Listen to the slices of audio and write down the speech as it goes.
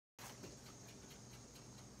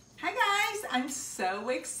I'm so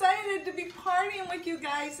excited to be partying with you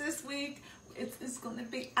guys this week. It's going to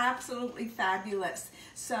be absolutely fabulous.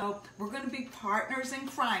 So we're going to be partners in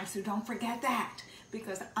crime, so don't forget that,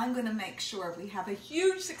 because I'm going to make sure we have a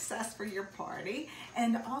huge success for your party,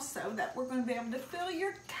 and also that we're going to be able to fill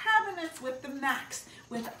your cabinets with the max,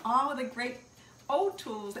 with all of the great old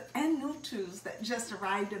tools and new tools that just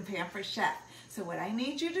arrived in Pampered Chef. So what I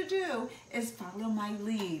need you to do is follow my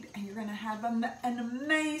lead, and you're going to have an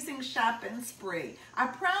amazing shopping spree. I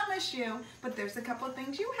promise you, but there's a couple of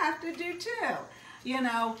things you have to do too. You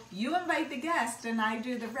know, you invite the guests and I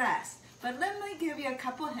do the rest. But let me give you a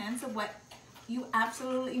couple of hints of what you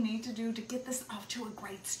absolutely need to do to get this off to a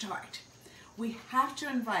great start. You have to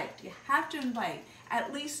invite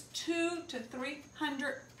at least 200 to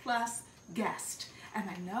 300 plus guests. And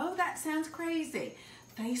I know that sounds crazy.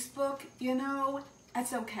 Facebook, you know,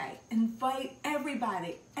 that's okay. Invite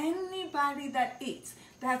everybody, anybody that eats.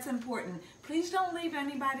 That's important. Please don't leave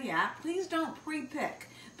anybody out. Please don't pre-pick,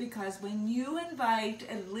 because when you invite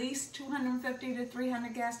at least 250 to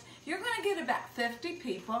 300 guests, you're going to get about 50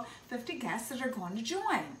 people, 50 guests that are going to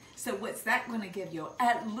join. So what's that going to give you?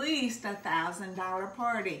 At least $1,000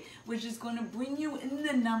 party, which is going to bring you in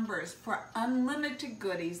the numbers for unlimited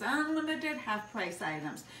goodies, unlimited half-price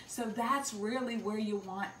items. So that's really where you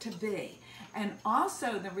want to be. And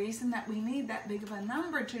also the reason that we need that big of a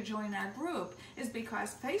number to join our group is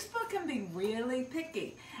because Facebook can be really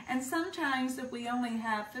picky. And sometimes if we only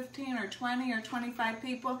have 15 or 20 or 25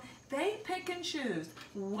 people, they pick and choose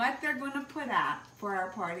what they're going to put out for our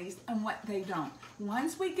parties and what they don't.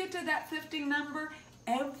 Once we get to that 50 number,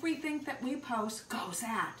 everything that we post goes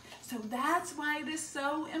out. So that's why it is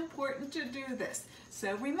so important to do this.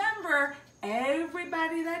 So remember,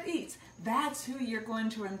 everybody that eats, that's who you're going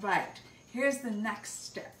to invite. Here's the next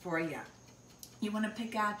step for you. You want to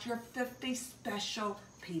pick out your 50 special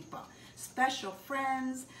people. Special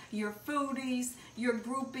friends, your foodies, your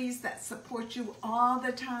groupies that support you all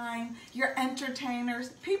the time, your entertainers,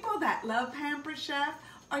 people that love Pampered Chef,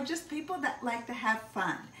 or just people that like to have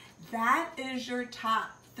fun. That is your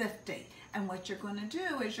top 50. And what you're going to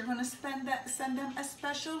do is you're going to send them a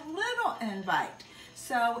special little invite.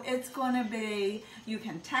 So it's going to be, you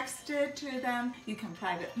can text it to them, you can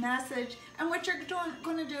private message, and what you're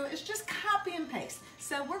going to do is just copy and paste.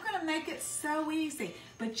 So we're going to make it so easy,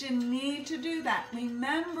 but you need to do that.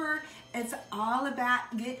 Remember, it's all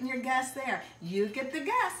about getting your guests there. You get the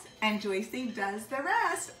guests, and Joycey does the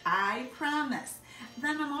rest, I promise.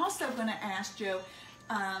 Then I'm also going to ask you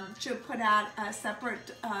to put out a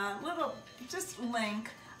separate little just link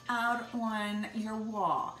out on your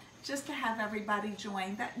wall, just to have everybody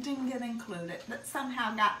join that didn't get included, that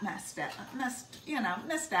somehow got missed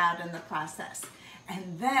out in the process.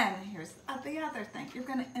 And then here's the other thing. You're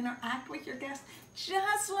going to interact with your guests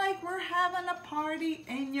just like we're having a party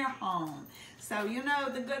in your home. So you know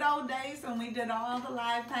the good old days when we did all the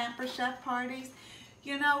live Pampered Chef parties?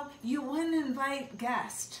 You know, you wouldn't invite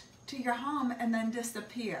guests to your home and then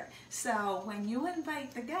disappear. So when you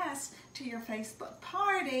invite the guests to your Facebook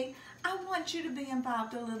party, I want you to be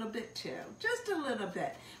involved a little bit too, just a little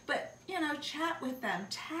bit. But, you know, chat with them,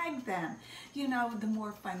 tag them. You know, the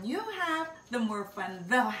more fun you have, the more fun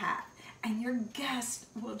they'll have. And your guests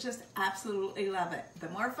will just absolutely love it. The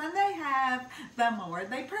more fun they have, the more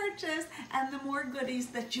they purchase, and the more goodies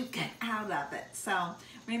that you get out of it. So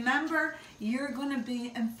remember, you're going to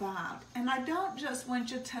be involved. And I don't just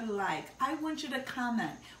want you to like, I want you to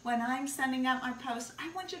comment. When I'm sending out my posts,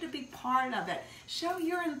 I want you to be part of it. Show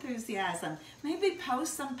your enthusiasm. Maybe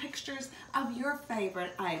post some pictures of your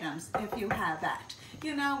favorite items if you have that.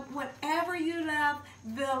 You know, whatever you love,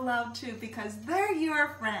 they'll love too, because they're your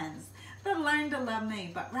friends. They'll learn to love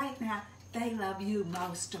me, but right now, they love you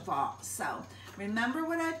most of all. So remember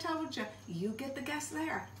what I told you. You get the guests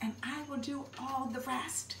there, and I will do all the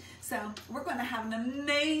rest. So we're going to have an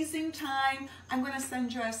amazing time. I'm going to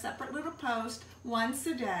send you a separate little post once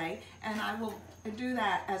a day, and I will do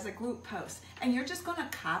that as a group post. And you're just going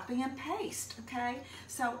to copy and paste, okay?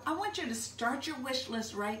 So I want you to start your wish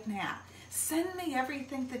list right now. Send me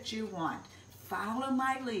everything that you want. Follow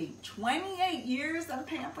my lead. 28 years of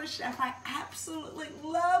Pampered Chef. I absolutely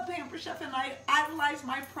love Pampered Chef, and I idolize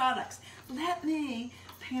my products. Let me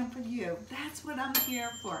pamper you. That's what I'm here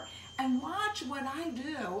for. And watch what I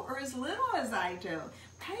do, or as little as I do.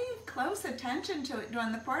 Pay close attention to it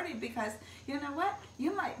during the party, because you know what?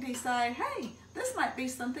 You might decide, hey, this might be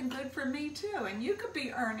something good for me too. And you could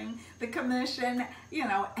be earning the commission, you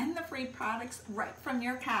know, and the free products right from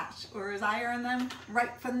your couch, or as I earn them,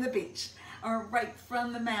 right from the beach, or right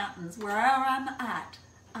from the mountains, wherever I'm at.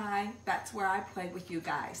 That's where I play with you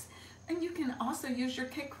guys. And you can also use your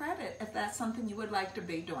Kit credit if that's something you would like to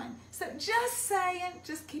be doing. So just saying,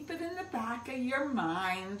 just keep it in the back of your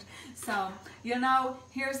mind. So, you know,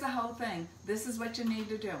 here's the whole thing. This is what you need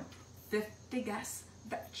to do. 50 guests.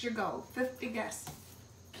 That's your goal. 50 guests.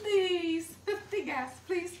 Please, 50 guests.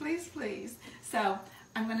 Please, please, please. So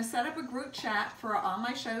I'm going to set up a group chat for all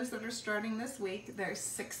my shows that are starting this week. There's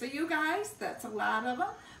 6 of you guys. That's a lot of them.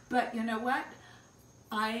 But you know what?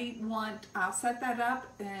 I'll set that up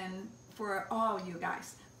and for all you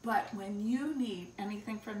guys. But when you need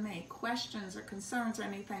anything from me, questions or concerns or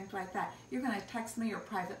anything like that, you're going to text me or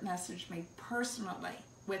private message me personally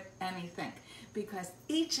with anything, because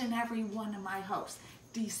each and every one of my hosts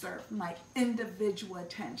deserve my individual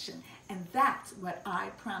attention, and that's what I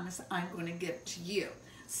promise I'm going to give to you.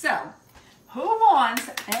 So, who wants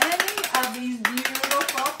any of these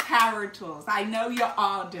beautiful power tools? I know you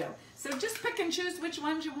all do. So just pick and choose which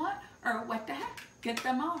ones you want, or what the heck, get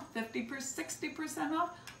them all, 50%, 60%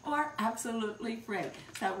 off, or absolutely free.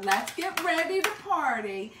 So let's get ready to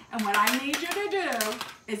party, and what I need you to do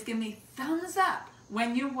is give me thumbs up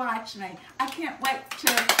when you watch me. I can't wait to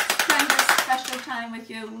spend this special time with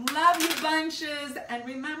you. Love you bunches, and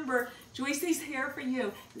remember, Joycey's here for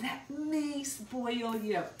you. Let me spoil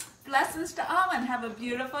you. Blessings to all, and have a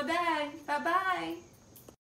beautiful day. Bye-bye.